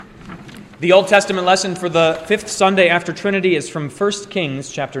The Old Testament lesson for the fifth Sunday after Trinity is from 1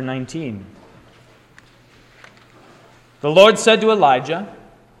 Kings chapter 19. The Lord said to Elijah,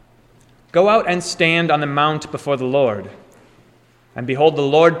 "Go out and stand on the mount before the Lord." And behold, the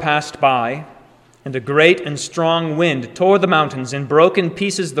Lord passed by, and a great and strong wind tore the mountains and broke in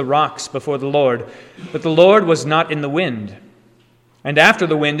pieces the rocks before the Lord. But the Lord was not in the wind. And after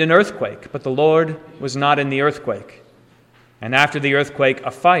the wind, an earthquake, but the Lord was not in the earthquake. And after the earthquake, a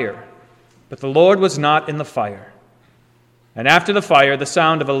fire, but the Lord was not in the fire. And after the fire, the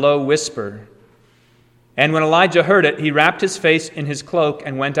sound of a low whisper. And when Elijah heard it, he wrapped his face in his cloak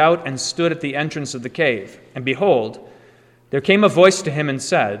and went out and stood at the entrance of the cave. And behold, there came a voice to him and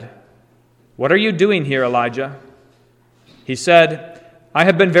said, "What are you doing here, Elijah?" He said, "I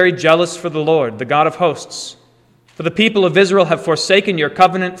have been very jealous for the Lord, the God of hosts. For the people of Israel have forsaken your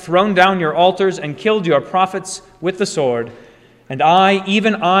covenant, thrown down your altars, and killed your prophets with the sword. And I,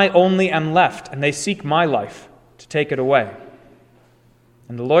 even I only, am left, and they seek my life to take it away."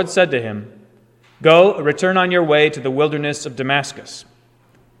 And the Lord said to him, "Go, return on your way to the wilderness of Damascus.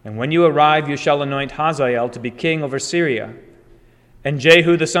 And when you arrive, you shall anoint Hazael to be king over Syria. And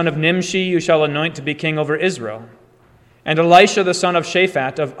Jehu the son of Nimshi you shall anoint to be king over Israel. And Elisha the son of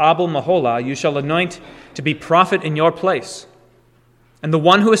Shaphat of Abel-Meholah you shall anoint to be prophet in your place. And the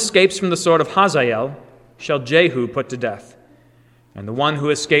one who escapes from the sword of Hazael shall Jehu put to death. And the one who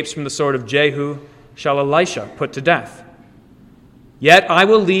escapes from the sword of Jehu shall Elisha put to death. Yet I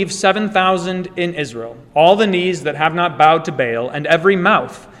will leave 7,000 in Israel, all the knees that have not bowed to Baal, and every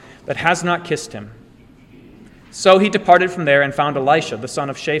mouth that has not kissed him." So he departed from there and found Elisha the son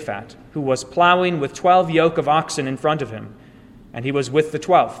of Shaphat, who was plowing with 12 yoke of oxen in front of him, and he was with the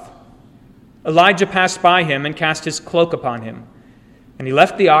 12th. Elijah passed by him and cast his cloak upon him. And he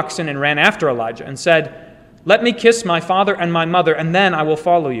left the oxen and ran after Elijah and said, "Let me kiss my father and my mother, and then I will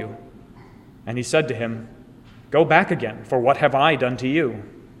follow you." And he said to him, "Go back again, for what have I done to you?"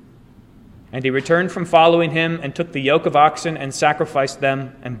 And he returned from following him and took the yoke of oxen and sacrificed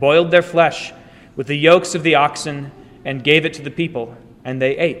them and boiled their flesh with the yokes of the oxen and gave it to the people, and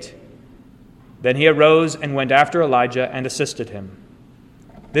they ate. Then he arose and went after Elijah and assisted him.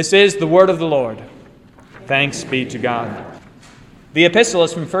 This is the word of the Lord. Thanks be to God. The epistle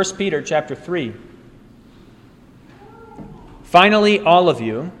is from 1 Peter chapter 3. Finally, all of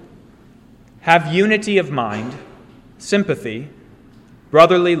you, have unity of mind, sympathy,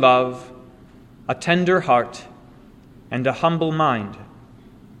 brotherly love, a tender heart, and a humble mind.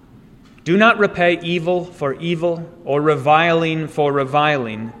 Do not repay evil for evil or reviling for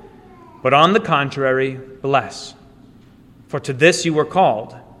reviling, but on the contrary, bless. For to this you were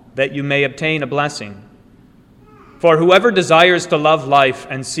called, that you may obtain a blessing. For whoever desires to love life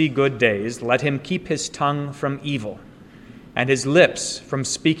and see good days, let him keep his tongue from evil, and his lips from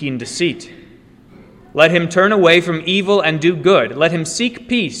speaking deceit. Let him turn away from evil and do good. Let him seek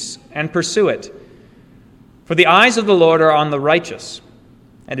peace and pursue it. For the eyes of the Lord are on the righteous,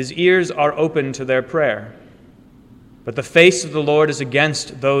 and his ears are open to their prayer. But the face of the Lord is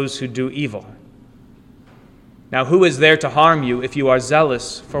against those who do evil. Now who is there to harm you if you are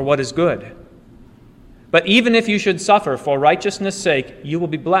zealous for what is good? But even if you should suffer for righteousness' sake, you will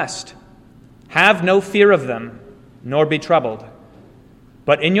be blessed. Have no fear of them, nor be troubled.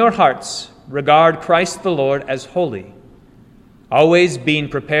 But in your hearts regard Christ the Lord as holy, always being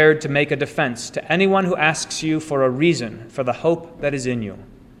prepared to make a defense to anyone who asks you for a reason for the hope that is in you.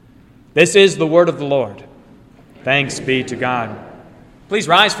 This is the word of the Lord. Thanks be to God. Please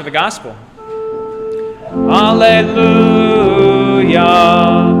rise for the gospel. Alleluia,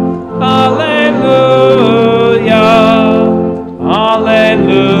 alleluia,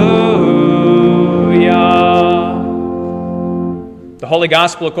 alleluia. The Holy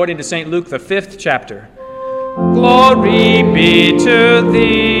Gospel according to St. Luke, the 5th chapter. Glory be to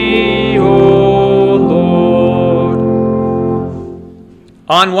thee, O Lord.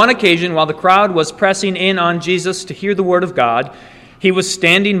 On one occasion, while the crowd was pressing in on Jesus to hear the word of God, he was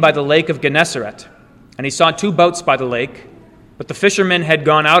standing by the lake of Gennesaret, and he saw 2 boats by the lake, but the fishermen had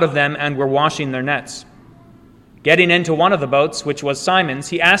gone out of them and were washing their nets. Getting into one of the boats, which was Simon's,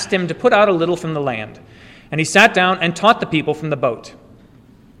 he asked him to put out a little from the land, and he sat down and taught the people from the boat.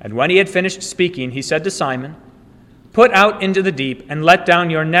 And when he had finished speaking, he said to Simon, "Put out into the deep and let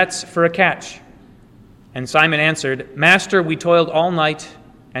down your nets for a catch." And Simon answered, "Master, we toiled all night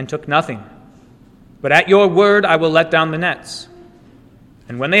and took nothing. But at your word I will let down the nets."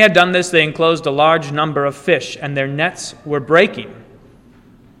 And when they had done this, they enclosed a large number of fish, and their nets were breaking.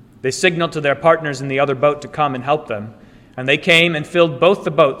 They signaled to their partners in the other boat to come and help them, and they came and filled both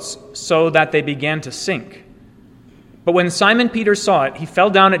the boats so that they began to sink. But when Simon Peter saw it, he fell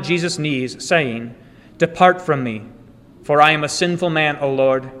down at Jesus' knees, saying, "Depart from me, for I am a sinful man, O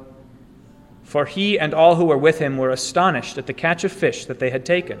Lord." For he and all who were with him were astonished at the catch of fish that they had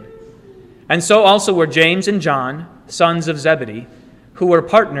taken. And so also were James and John, sons of Zebedee, who were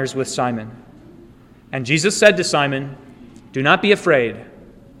partners with Simon. And Jesus said to Simon, "Do not be afraid.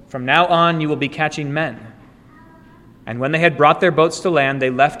 From now on you will be catching men." And when they had brought their boats to land, they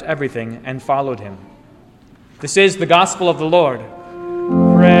left everything and followed him. This is the gospel of the Lord.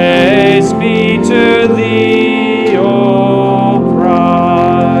 Praise be to thee, O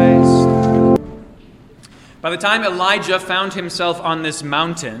Christ. By the time Elijah found himself on this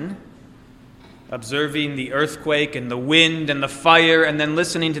mountain, observing the earthquake and the wind and the fire, and then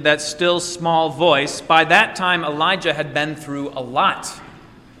listening to that still small voice, by that time Elijah had been through a lot.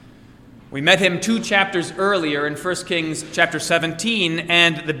 We met him 2 chapters earlier in 1 Kings chapter 17,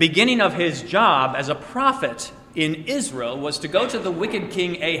 and the beginning of his job as a prophet in Israel was to go to the wicked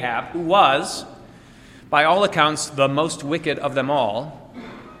king Ahab, who was, by all accounts, the most wicked of them all.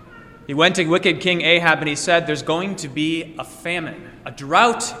 He went to wicked King Ahab and he said, "There's going to be a famine, a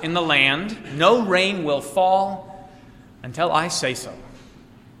drought in the land. No rain will fall until I say so."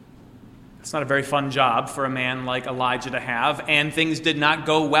 It's not a very fun job for a man like Elijah to have, and things did not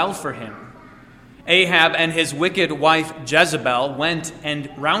go well for him. Ahab and his wicked wife Jezebel went and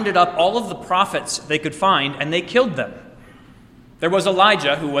rounded up all of the prophets they could find, and they killed them. There was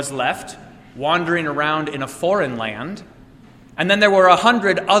Elijah, who was left wandering around in a foreign land, and then there were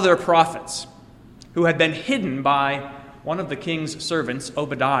 100 other prophets who had been hidden by one of the king's servants,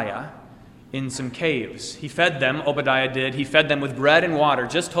 Obadiah, in some caves. He fed them, Obadiah did. He fed them with bread and water,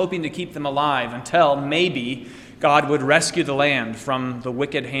 just hoping to keep them alive until maybe God would rescue the land from the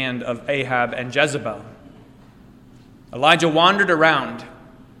wicked hand of Ahab and Jezebel. Elijah wandered around,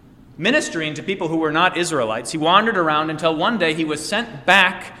 ministering to people who were not Israelites. He wandered around until one day he was sent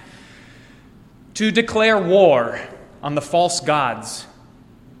back to declare war on the false gods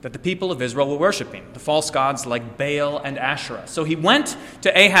that the people of Israel were worshiping, the false gods like Baal and Asherah. So he went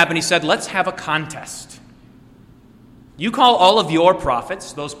to Ahab and he said, "Let's have a contest. You call all of your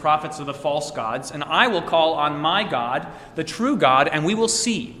prophets, those prophets of the false gods, and I will call on my God, the true God, and we will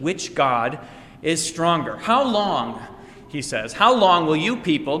see which God is stronger." How long, he says, how long will you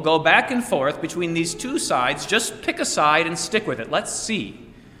people go back and forth between these two sides? Just pick a side and stick with it. Let's see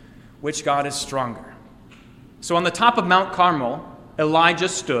which God is stronger. So on the top of Mount Carmel, Elijah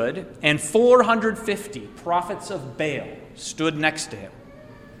stood, and 450 prophets of Baal stood next to him.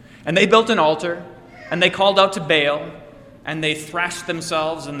 And they built an altar, and they called out to Baal, and they thrashed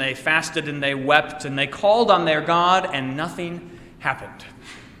themselves, and they fasted, and they wept, and they called on their God, and nothing happened.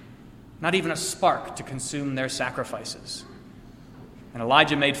 Not even a spark to consume their sacrifices. And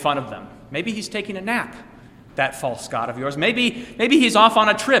Elijah made fun of them. Maybe he's taking a nap, that false god of yours. Maybe he's off on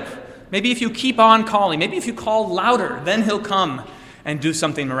a trip. Maybe if you keep on calling, maybe if you call louder, then he'll come and do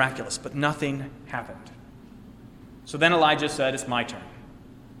something miraculous. But nothing happened. So then Elijah said, "It's my turn."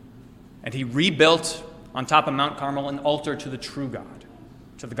 And he rebuilt on top of Mount Carmel an altar to the true God,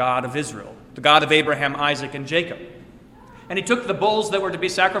 to the God of Israel, the God of Abraham, Isaac, and Jacob. And he took the bulls that were to be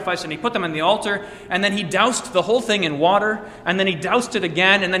sacrificed and he put them on the altar, and then he doused the whole thing in water, and then he doused it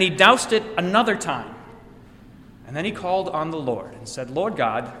again, and then he doused it another time. And then he called on the Lord and said, "Lord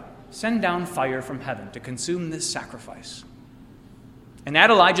God, send down fire from heaven to consume this sacrifice." And at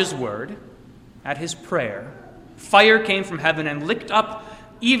Elijah's word, at his prayer, fire came from heaven and licked up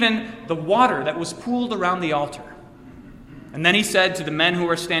even the water that was pooled around the altar. And then he said to the men who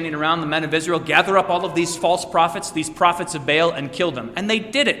were standing around, the men of Israel, "Gather up all of these false prophets, these prophets of Baal, and kill them." And they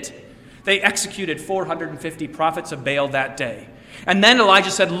did it. They executed 450 prophets of Baal that day. And then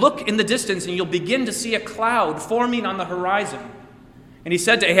Elijah said, "Look in the distance, and you'll begin to see a cloud forming on the horizon." And he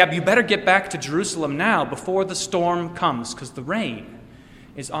said to Ahab, "You better get back to Jerusalem now before the storm comes, because the rain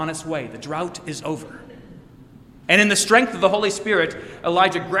is on its way. The drought is over." And in the strength of the Holy Spirit,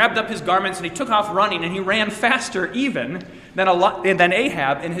 Elijah grabbed up his garments and he took off running, and he ran faster even than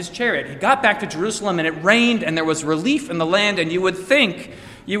Ahab in his chariot. He got back to Jerusalem, and it rained, and there was relief in the land, and you would think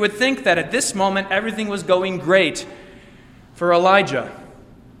that at this moment everything was going great for Elijah,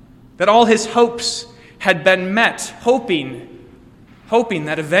 that all his hopes had been met, hoping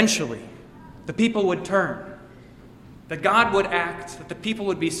that eventually the people would turn, that God would act, that the people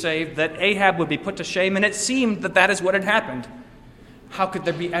would be saved, that Ahab would be put to shame, and it seemed that is what had happened. How could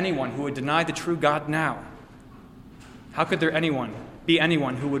there be anyone who would deny the true God now? How could there be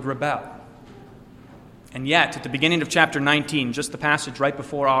anyone who would rebel? And yet, at the beginning of chapter 19, just the passage right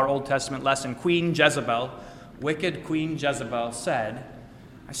before our Old Testament lesson, Queen Jezebel, wicked Queen Jezebel, said,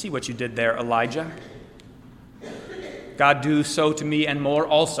 "I see what you did there, Elijah. God, do so to me and more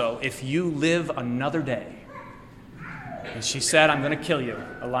also if you live another day. And she said, I'm going to kill you,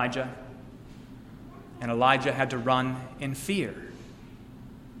 Elijah. And Elijah had to run in fear.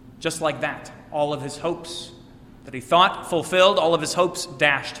 Just like that, all of his hopes that he thought fulfilled, all of his hopes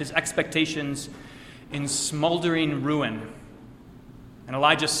dashed, his expectations in smoldering ruin. And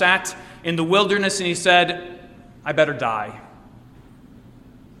Elijah sat in the wilderness and he said, I better die.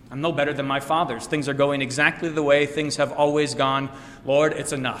 I'm no better than my fathers. Things are going exactly the way things have always gone. Lord,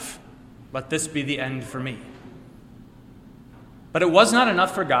 it's enough. Let this be the end for me. But it was not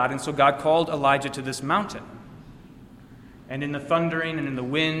enough for God, and so God called Elijah to this mountain. And in the thundering and in the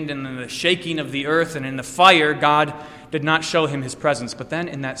wind and in the shaking of the earth and in the fire, God did not show him his presence. But then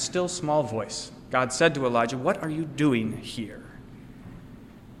in that still small voice, God said to Elijah, what are you doing here?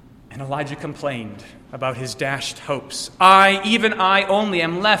 And Elijah complained about his dashed hopes. Even I only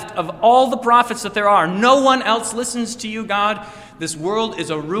am left of all the prophets that there are. No one else listens to you, God. This world is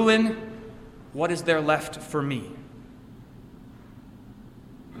a ruin. What is there left for me?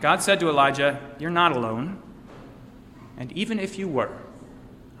 God said to Elijah, you're not alone. And even if you were,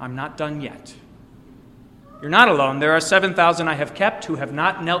 I'm not done yet. You're not alone. There are 7,000 I have kept who have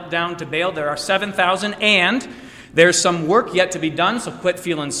not knelt down to Baal. There are 7,000, and there's some work yet to be done, so quit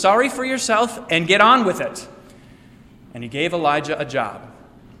feeling sorry for yourself and get on with it. And he gave Elijah a job.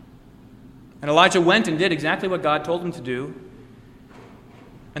 And Elijah went and did exactly what God told him to do.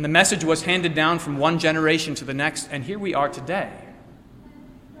 And the message was handed down from one generation to the next, and here we are today,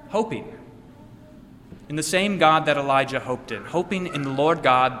 hoping in the same God that Elijah hoped in, hoping in the Lord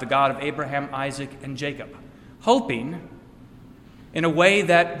God, the God of Abraham, Isaac, and Jacob, hoping in a way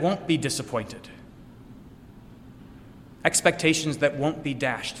that won't be disappointed, expectations that won't be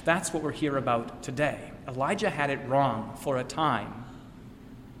dashed. That's what we're here about today. Elijah had it wrong for a time.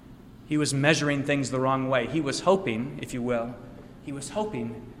 He was measuring things the wrong way. He was hoping, if you will, he was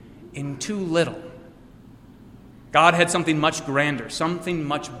hoping in too little. God had something much grander, something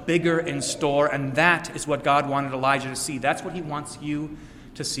much bigger in store, and that is what God wanted Elijah to see. That's what he wants you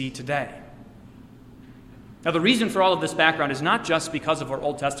to see today. Now, the reason for all of this background is not just because of our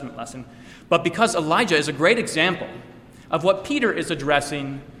Old Testament lesson, but because Elijah is a great example of what Peter is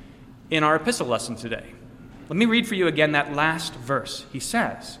addressing in our epistle lesson today. Let me read for you again that last verse. He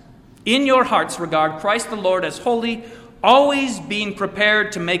says, in your hearts regard Christ the Lord as holy, always being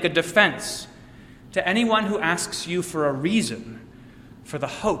prepared to make a defense to anyone who asks you for a reason for the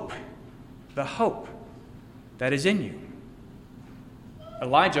hope that is in you.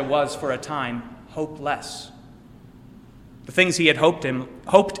 Elijah was, for a time, hopeless. The things he had hoped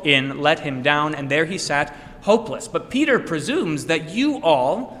in let him down, and there he sat, hopeless. But Peter presumes that you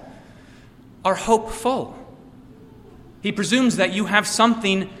all are hopeful. He presumes that you have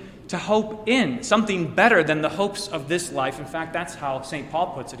something to hope in, something better than the hopes of this life. In fact, that's how St. Paul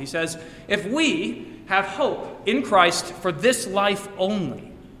puts it. He says, if we have hope in Christ for this life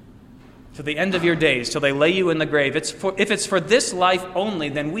only, to the end of your days, till they lay you in the grave, if it's for this life only,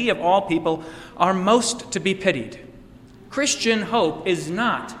 then we of all people are most to be pitied. Christian hope is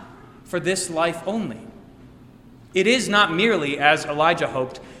not for this life only. It is not merely, as Elijah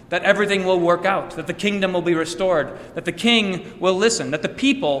hoped, that everything will work out, that the kingdom will be restored, that the king will listen, that the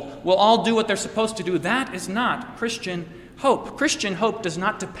people will all do what they're supposed to do. That is not Christian hope. Christian hope does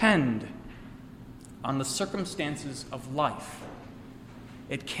not depend on the circumstances of life.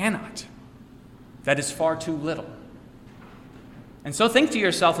 It cannot. That is far too little. And so think to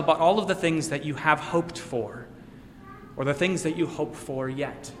yourself about all of the things that you have hoped for, or the things that you hope for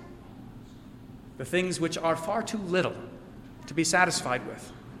yet. The things which are far too little to be satisfied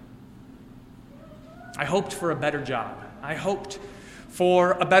with. I hoped for a better job. I hoped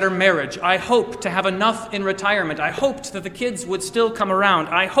for a better marriage. I hoped to have enough in retirement. I hoped that the kids would still come around.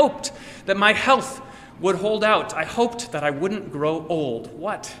 I hoped that my health would hold out. I hoped that I wouldn't grow old.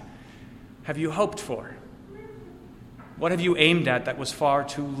 What have you hoped for? What have you aimed at that was far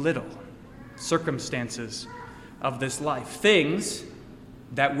too little? Circumstances of this life. Things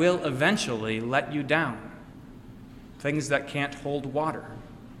that will eventually let you down. Things that can't hold water.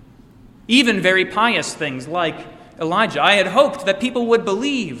 Even very pious things like Elijah. I had hoped that people would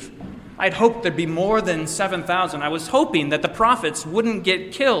believe. I had hoped there'd be more than 7,000. I was hoping that the prophets wouldn't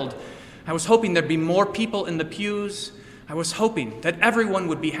get killed. I was hoping there'd be more people in the pews. I was hoping that everyone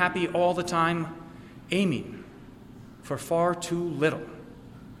would be happy all the time, aiming for far too little.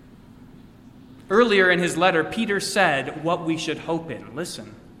 Earlier in his letter, Peter said what we should hope in.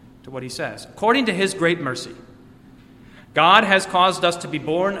 Listen to what he says. According to his great mercy, God has caused us to be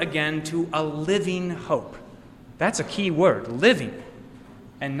born again to a living hope. That's a key word, living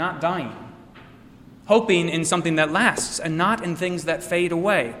and not dying. hoping in something that lasts and not in things that fade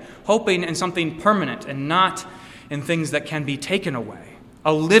away, hoping in something permanent and not in things that can be taken away,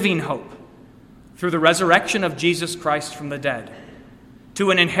 a living hope through the resurrection of Jesus Christ from the dead,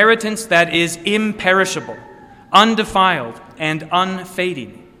 to an inheritance that is imperishable, undefiled, and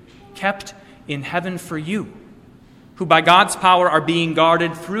unfading, kept in heaven for you, who by God's power are being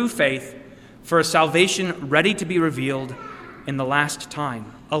guarded through faith for a salvation ready to be revealed in the last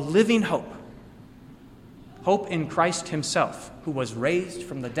time, a living hope. Hope in Christ himself, who was raised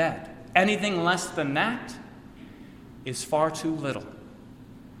from the dead. Anything less than that is far too little.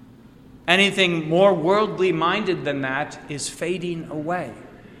 Anything more worldly minded than that is fading away.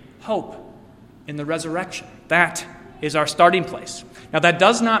 Hope in the resurrection. That is our starting place. Now, that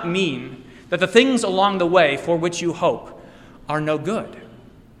does not mean that the things along the way for which you hope are no good.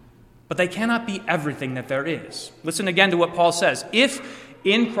 But they cannot be everything that there is. Listen again to what Paul says. If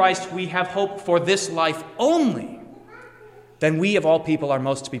in Christ we have hope for this life only, then we of all people are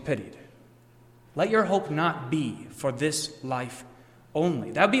most to be pitied. Let your hope not be for this life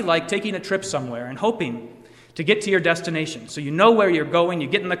only. That would be like taking a trip somewhere and hoping to get to your destination. So you know where you're going, you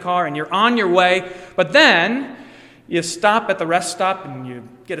get in the car and you're on your way, but then you stop at the rest stop and you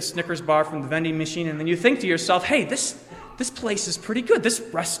get a Snickers bar from the vending machine, and then you think to yourself, hey, this place is pretty good. This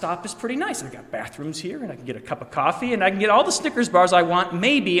rest stop is pretty nice. I've got bathrooms here, and I can get a cup of coffee, and I can get all the Snickers bars I want.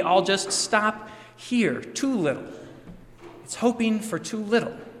 Maybe I'll just stop here. Too little. It's hoping for too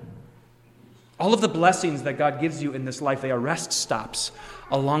little. All of the blessings that God gives you in this life, they are rest stops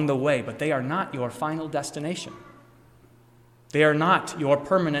along the way, but they are not your final destination. They are not your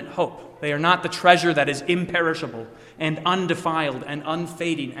permanent hope. They are not the treasure that is imperishable and undefiled and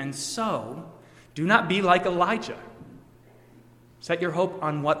unfading. And so, do not be like Elijah. Set your hope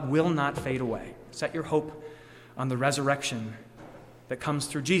on what will not fade away. Set your hope on the resurrection that comes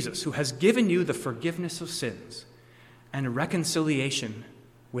through Jesus, who has given you the forgiveness of sins and a reconciliation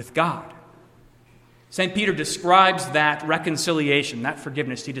with God. St. Peter describes that reconciliation, that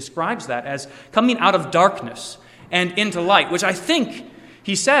forgiveness. He describes that as coming out of darkness and into light, which I think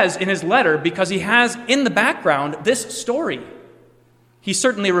he says in his letter because he has in the background this story. He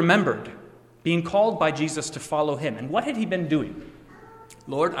certainly remembered being called by Jesus to follow him. And what had he been doing?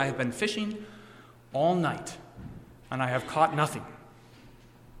 Lord, I have been fishing all night, and I have caught nothing.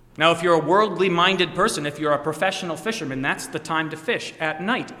 Now, if you're a worldly-minded person, if you're a professional fisherman, that's the time to fish, at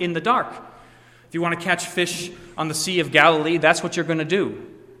night, in the dark. If you want to catch fish on the Sea of Galilee, that's what you're going to do.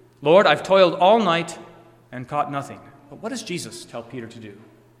 Lord, I've toiled all night and caught nothing. But what does Jesus tell Peter to do?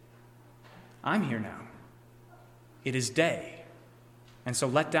 I'm here now. It is day. And so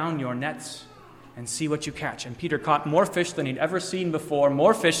let down your nets and see what you catch. And Peter caught more fish than he'd ever seen before,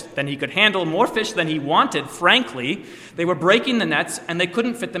 more fish than he could handle, more fish than he wanted, frankly. They were breaking the nets, and they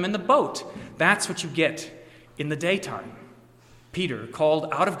couldn't fit them in the boat. That's what you get in the daytime. Peter called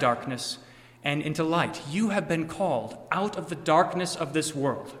out of darkness and into light. You have been called out of the darkness of this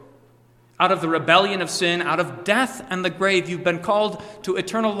world, out of the rebellion of sin, out of death and the grave. You've been called to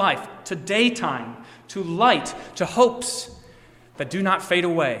eternal life, to daytime, to light, to hopes that do not fade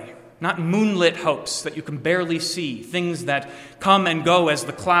away. Not moonlit hopes that you can barely see, things that come and go as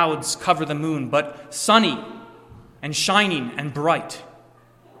the clouds cover the moon, but sunny and shining and bright.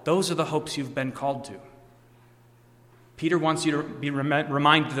 Those are the hopes you've been called to. Peter wants you to be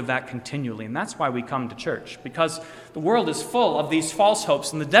reminded of that continually, and that's why we come to church, because the world is full of these false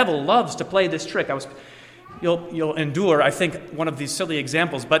hopes, and the devil loves to play this trick. You'll endure, I think, one of these silly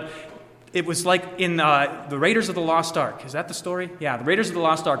examples, but it was like in the Raiders of the Lost Ark. Is that the story? Yeah, the Raiders of the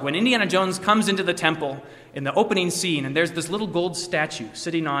Lost Ark. When Indiana Jones comes into the temple in the opening scene, and there's this little gold statue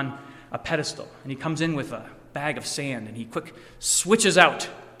sitting on a pedestal, and he comes in with a bag of sand, and he quick switches out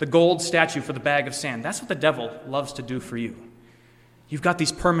the gold statue for the bag of sand. That's what the devil loves to do for you. You've got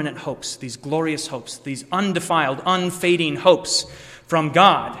these permanent hopes, these glorious hopes, these undefiled, unfading hopes from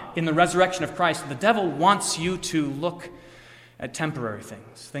God in the resurrection of Christ. The devil wants you to look at temporary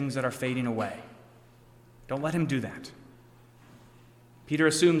things, things that are fading away. Don't let him do that. Peter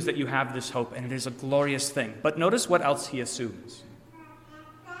assumes that you have this hope, and it is a glorious thing. But notice what else he assumes.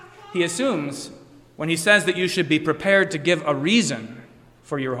 He assumes, when he says that you should be prepared to give a reason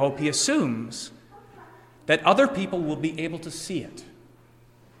for your hope, he assumes that other people will be able to see it.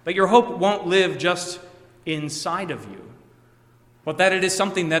 That your hope won't live just inside of you, but that it is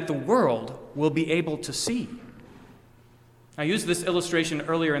something that the world will be able to see. I used this illustration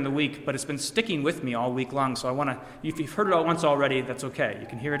earlier in the week, but it's been sticking with me all week long, so if you've heard it once already, that's okay. You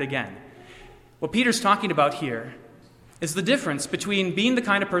can hear it again. What Peter's talking about here is the difference between being the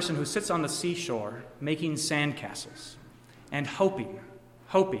kind of person who sits on the seashore making sandcastles and hoping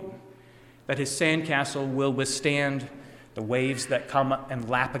that his sandcastle will withstand the waves that come and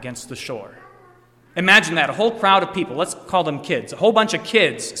lap against the shore. Imagine that, a whole crowd of people, let's call them kids, a whole bunch of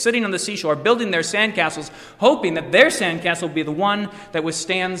kids sitting on the seashore building their sandcastles, hoping that their sandcastle will be the one that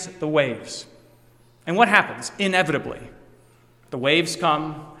withstands the waves. And what happens? Inevitably, the waves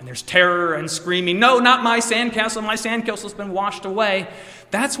come and there's terror and screaming, "No, not my sandcastle's been washed away."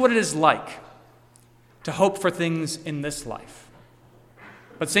 That's what it is like to hope for things in this life.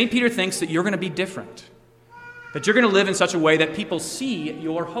 But St. Peter thinks that you're going to be different. That you're going to live in such a way that people see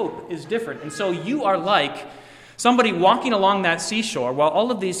your hope is different. And so you are like somebody walking along that seashore while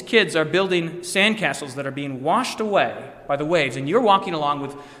all of these kids are building sandcastles that are being washed away by the waves, and you're walking along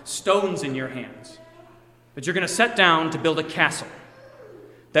with stones in your hands. That you're going to set down to build a castle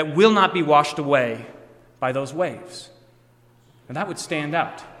that will not be washed away by those waves. And that would stand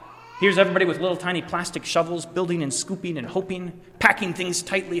out. Here's everybody with little tiny plastic shovels, building and scooping and hoping, packing things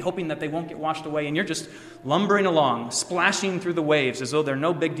tightly, hoping that they won't get washed away. And you're just lumbering along, splashing through the waves as though they're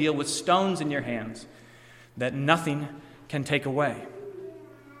no big deal, with stones in your hands that nothing can take away.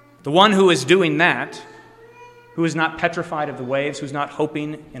 The one who is doing that, who is not petrified of the waves, who's not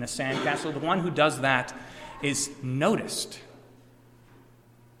hoping in a sandcastle, the one who does that is noticed.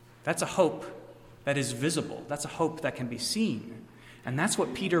 That's a hope that is visible. That's a hope that can be seen. And that's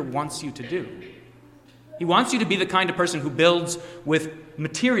what Peter wants you to do. He wants you to be the kind of person who builds with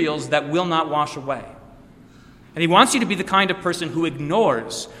materials that will not wash away. And he wants you to be the kind of person who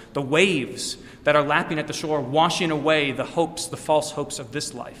ignores the waves that are lapping at the shore, washing away the hopes, the false hopes of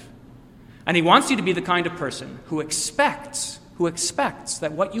this life. And he wants you to be the kind of person who expects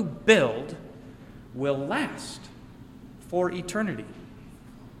that what you build will last for eternity.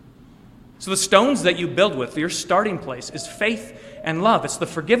 So the stones that you build with, your starting place, is faith and love. It's the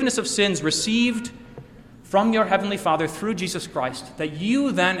forgiveness of sins received from your Heavenly Father through Jesus Christ that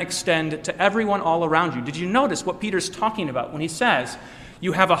you then extend to everyone all around you. Did you notice what Peter's talking about when he says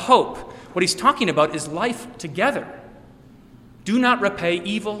you have a hope? What he's talking about is life together. Do not repay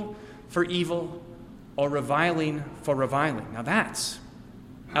evil for evil or reviling for reviling. Now that's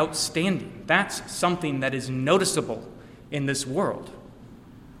outstanding. That's something that is noticeable in this world.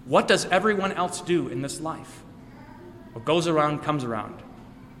 What does everyone else do in this life? What goes around comes around.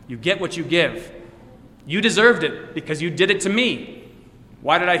 You get what you give. You deserved it because you did it to me.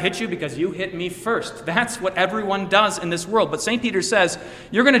 Why did I hit you? Because you hit me first. That's what everyone does in this world. But St. Peter says,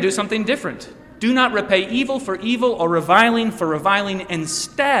 you're going to do something different. Do not repay evil for evil or reviling for reviling.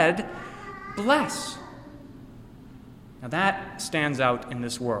 Instead, bless. Now that stands out in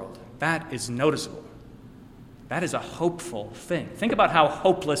this world. That is noticeable. That is a hopeful thing. Think about how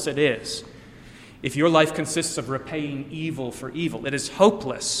hopeless it is if your life consists of repaying evil for evil. It is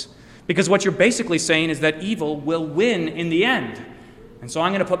hopeless because what you're basically saying is that evil will win in the end. And so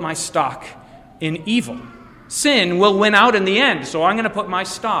I'm going to put my stock in evil. Sin will win out in the end, so I'm going to put my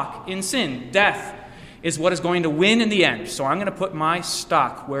stock in sin. Death is what is going to win in the end, so I'm going to put my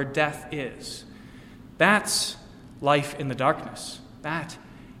stock where death is. That's life in the darkness. That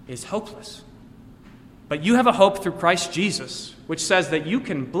is hopeless. But you have a hope through Christ Jesus, which says that you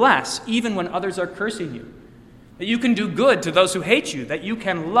can bless even when others are cursing you, that you can do good to those who hate you, that you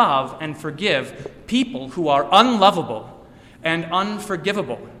can love and forgive people who are unlovable and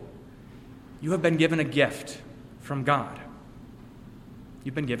unforgivable. You have been given a gift from God.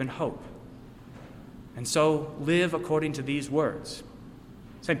 You've been given hope. And so live according to these words.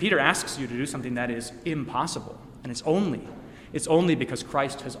 St. Peter asks you to do something that is impossible, and it's only because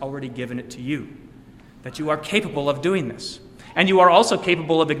Christ has already given it to you that you are capable of doing this. And you are also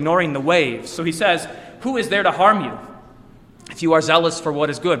capable of ignoring the waves. So he says, who is there to harm you if you are zealous for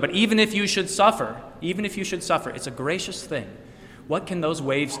what is good? But even if you should suffer, it's a gracious thing. What can those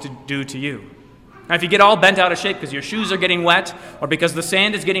waves do to you? Now, if you get all bent out of shape because your shoes are getting wet or because the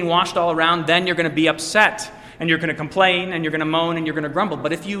sand is getting washed all around, then you're going to be upset and you're going to complain and you're going to moan and you're going to grumble.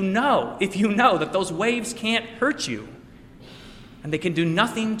 But if you know that those waves can't hurt you and they can do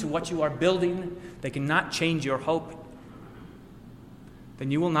nothing to what you are building, they cannot change your hope, then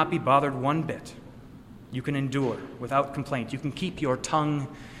you will not be bothered one bit. You can endure without complaint. You can keep your tongue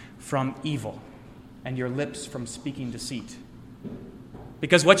from evil and your lips from speaking deceit.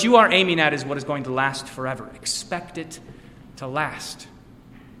 Because what you are aiming at is what is going to last forever. Expect it to last.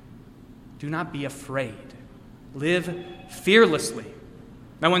 Do not be afraid. Live fearlessly.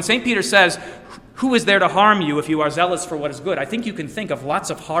 Now, when St. Peter says, who is there to harm you if you are zealous for what is good? I think you can think of lots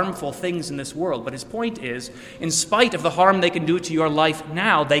of harmful things in this world, but his point is, in spite of the harm they can do to your life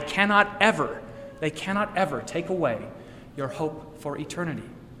now, they cannot ever take away your hope for eternity.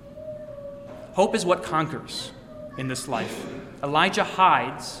 Hope is what conquers in this life. Elijah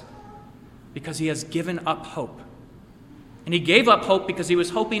hides because he has given up hope. And he gave up hope because he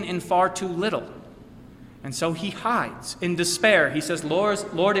was hoping in far too little. And so he hides in despair. He says,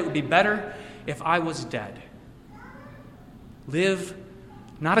 Lord, it would be better if I was dead. Live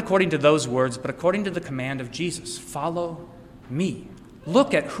not according to those words, but according to the command of Jesus. Follow me.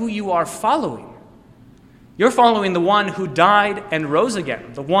 Look at who you are following. You're following the one who died and rose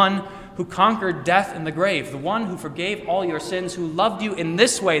again, the one who conquered death and the grave, the one who forgave all your sins, who loved you in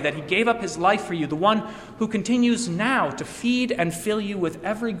this way, that he gave up his life for you, the one who continues now to feed and fill you with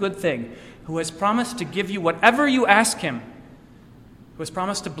every good thing, who has promised to give you whatever you ask him, who has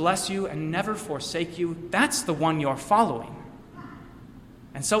promised to bless you and never forsake you. That's the one you're following.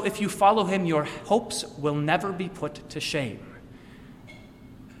 And so if you follow him, your hopes will never be put to shame.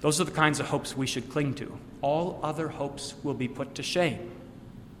 Those are the kinds of hopes we should cling to. All other hopes will be put to shame.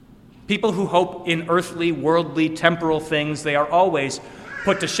 People who hope in earthly, worldly, temporal things, they are always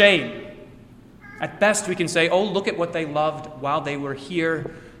put to shame. At best, we can say, oh, look at what they loved while they were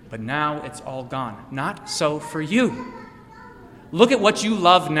here, but now it's all gone. Not so for you. Look at what you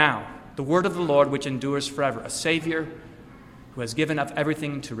love now, the word of the Lord which endures forever, a Savior who has given up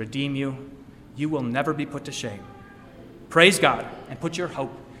everything to redeem you. You will never be put to shame. Praise God and put your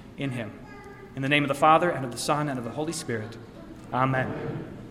hope in him. In the name of the Father, and of the Son, and of the Holy Spirit. Amen.